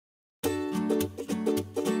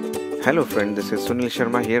Hello friend, this is Sunil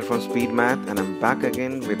Sharma here from Speed Math and I'm back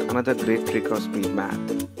again with another great trick of Speed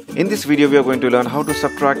Math. In this video we are going to learn how to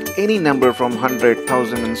subtract any number from 100,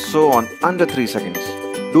 1000 and so on under 3 seconds.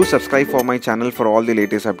 Do subscribe for my channel for all the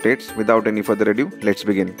latest updates. Without any further ado, let's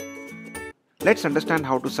begin. Let's understand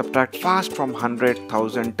how to subtract fast from 100,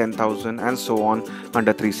 1000, 10,000 and so on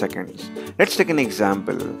under 3 seconds. Let's take an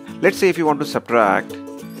example. Let's say if you want to subtract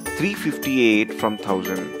 358 from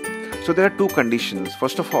 1000. So there are two conditions.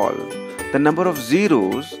 First of all, the number of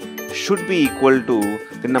zeros should be equal to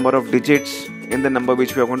the number of digits in the number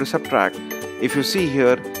which we are going to subtract. If you see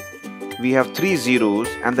here, we have 3 zeros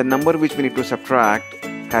and the number which we need to subtract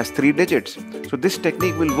has 3 digits. So this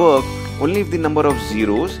technique will work only if the number of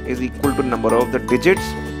zeros is equal to the number of the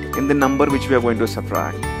digits in the number which we are going to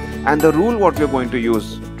subtract. And the rule what we are going to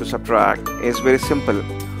use to subtract is very simple.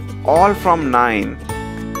 All from 9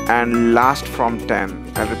 and last from 10.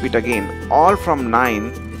 I'll repeat again, all from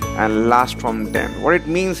 9 and last from 10. What it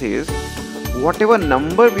means is, whatever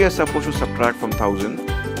number we are supposed to subtract from 1000,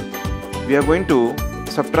 we are going to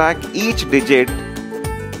subtract each digit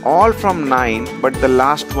all from 9 but the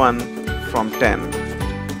last one from 10.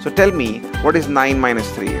 So tell me, what is 9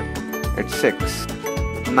 minus 3? It's 6.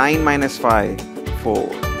 9 minus 5, 4.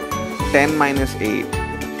 10 minus 8,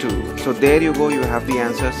 2. So there you go, you have the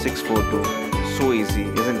answer 642. So easy,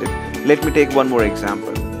 isn't it? Let me take one more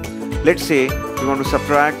example. Let's say we want to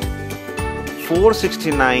subtract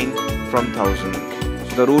 469 from 1000.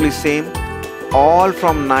 So the rule is same, all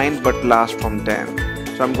from 9 but last from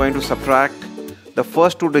 10. So I'm going to subtract the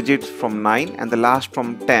first two digits from 9 and the last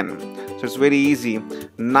from 10. So it's very easy.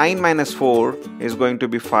 9 minus 4 is going to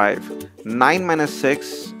be 5. 9 minus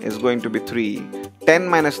 6 is going to be 3. 10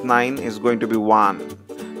 minus 9 is going to be 1.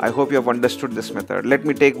 I hope you have understood this method. Let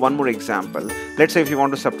me take one more example. Let's say if you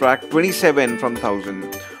want to subtract 27 from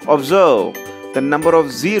 1000. Observe, the number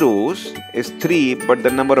of zeros is 3 but the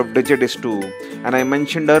number of digit is 2. And I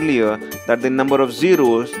mentioned earlier that the number of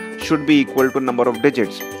zeros should be equal to number of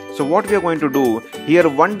digits. So what we are going to do, here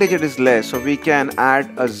one digit is less, so we can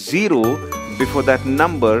add a 0 before that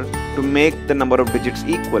number to make the number of digits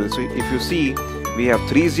equal. So if you see, we have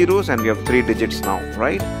 3 zeros and we have 3 digits now,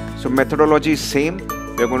 right? So methodology is same.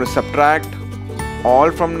 We are going to subtract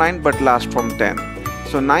all from 9 but last from 10.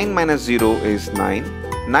 So 9 minus 0 is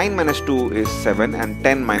 9, 9 minus 2 is 7 and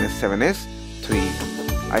 10 minus 7 is 3.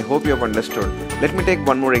 I hope you have understood. Let me take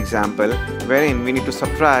one more example wherein we need to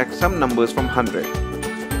subtract some numbers from 100.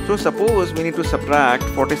 So suppose we need to subtract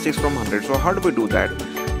 46 from 100. So how do we do that?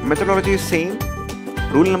 Methodology is same.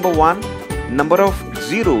 Rule number 1, number of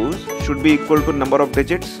zeros should be equal to number of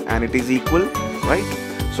digits and it is equal, right?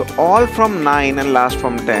 So all from 9 and last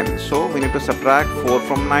from 10. So we need to subtract 4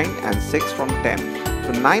 from 9 and 6 from 10.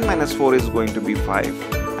 So 9 minus 4 is going to be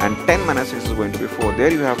 5 and 10 minus 6 is going to be 4. There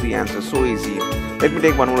you have the answer, so easy. Let me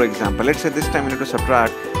take one more example. Let's say this time we need to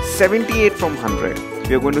subtract 78 from 100.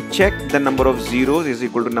 We are going to check the number of zeros is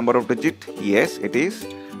equal to number of digit. Yes, it is.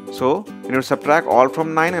 So we need to subtract all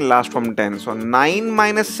from 9 and last from 10. So 9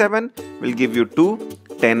 minus 7 will give you 2.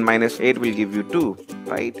 10 minus 8 will give you 2,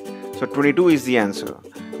 right? So 22 is the answer.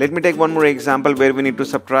 Let me take one more example where we need to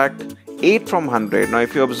subtract 8 from 100. Now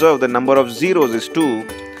if you observe, the number of zeros is 2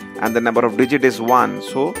 and the number of digit is 1.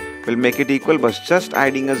 So we'll make it equal by just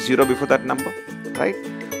adding a 0 before that number, right?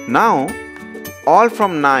 Now all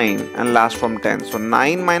from 9 and last from 10. So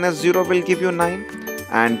 9 minus 0 will give you 9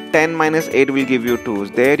 and 10 minus 8 will give you 2.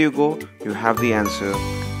 There you go, you have the answer.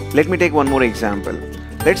 Let me take one more example.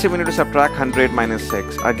 Let's say we need to subtract 100 minus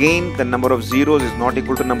 6. Again, the number of zeros is not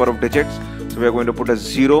equal to number of digits. So we are going to put a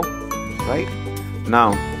 0, right?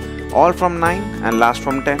 Now, all from 9 and last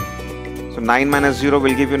from 10. So 9 minus 0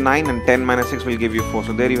 will give you 9 and 10 minus 6 will give you 4.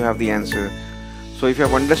 So there you have the answer. So if you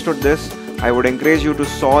have understood this, I would encourage you to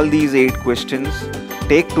solve these 8 questions.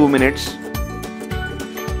 Take 2 minutes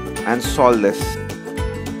and solve this.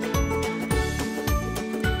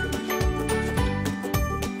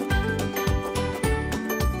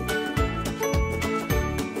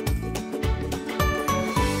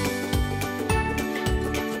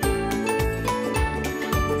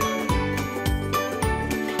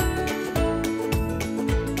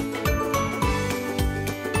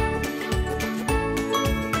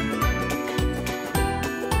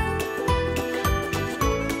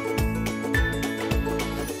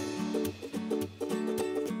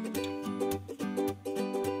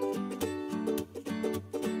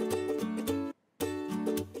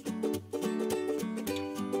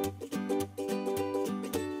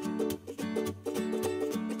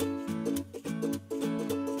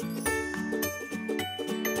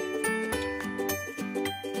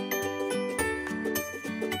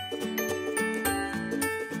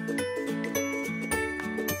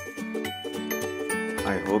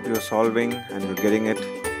 I hope you're solving and you're getting it.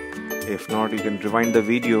 If not, you can rewind the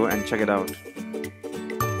video and check it out.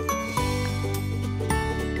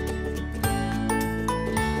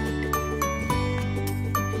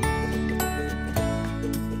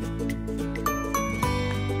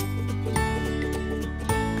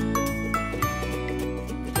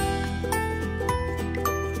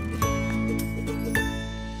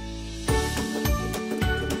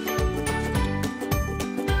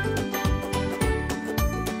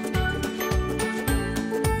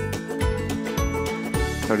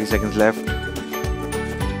 Thirty seconds left.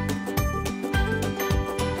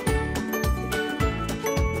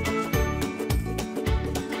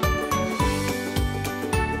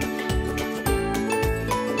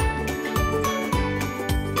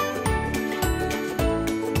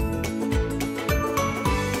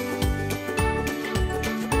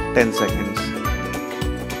 Ten seconds.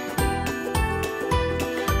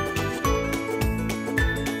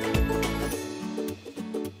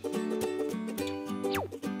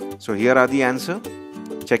 So here are the answer.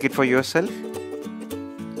 Check it for yourself.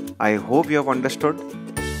 I hope you have understood.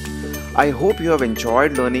 I hope you have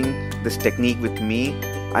enjoyed learning this technique with me.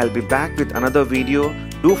 I'll be back with another video.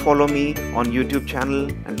 Do follow me on YouTube channel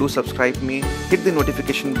and do subscribe me. Hit the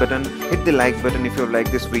notification button, hit the like button if you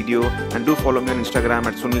like this video, and do follow me on Instagram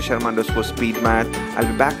at Sunil Sharma _speedmath. I'll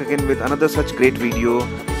be back again with another such great video.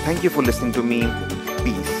 Thank you for listening to me.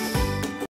 Peace.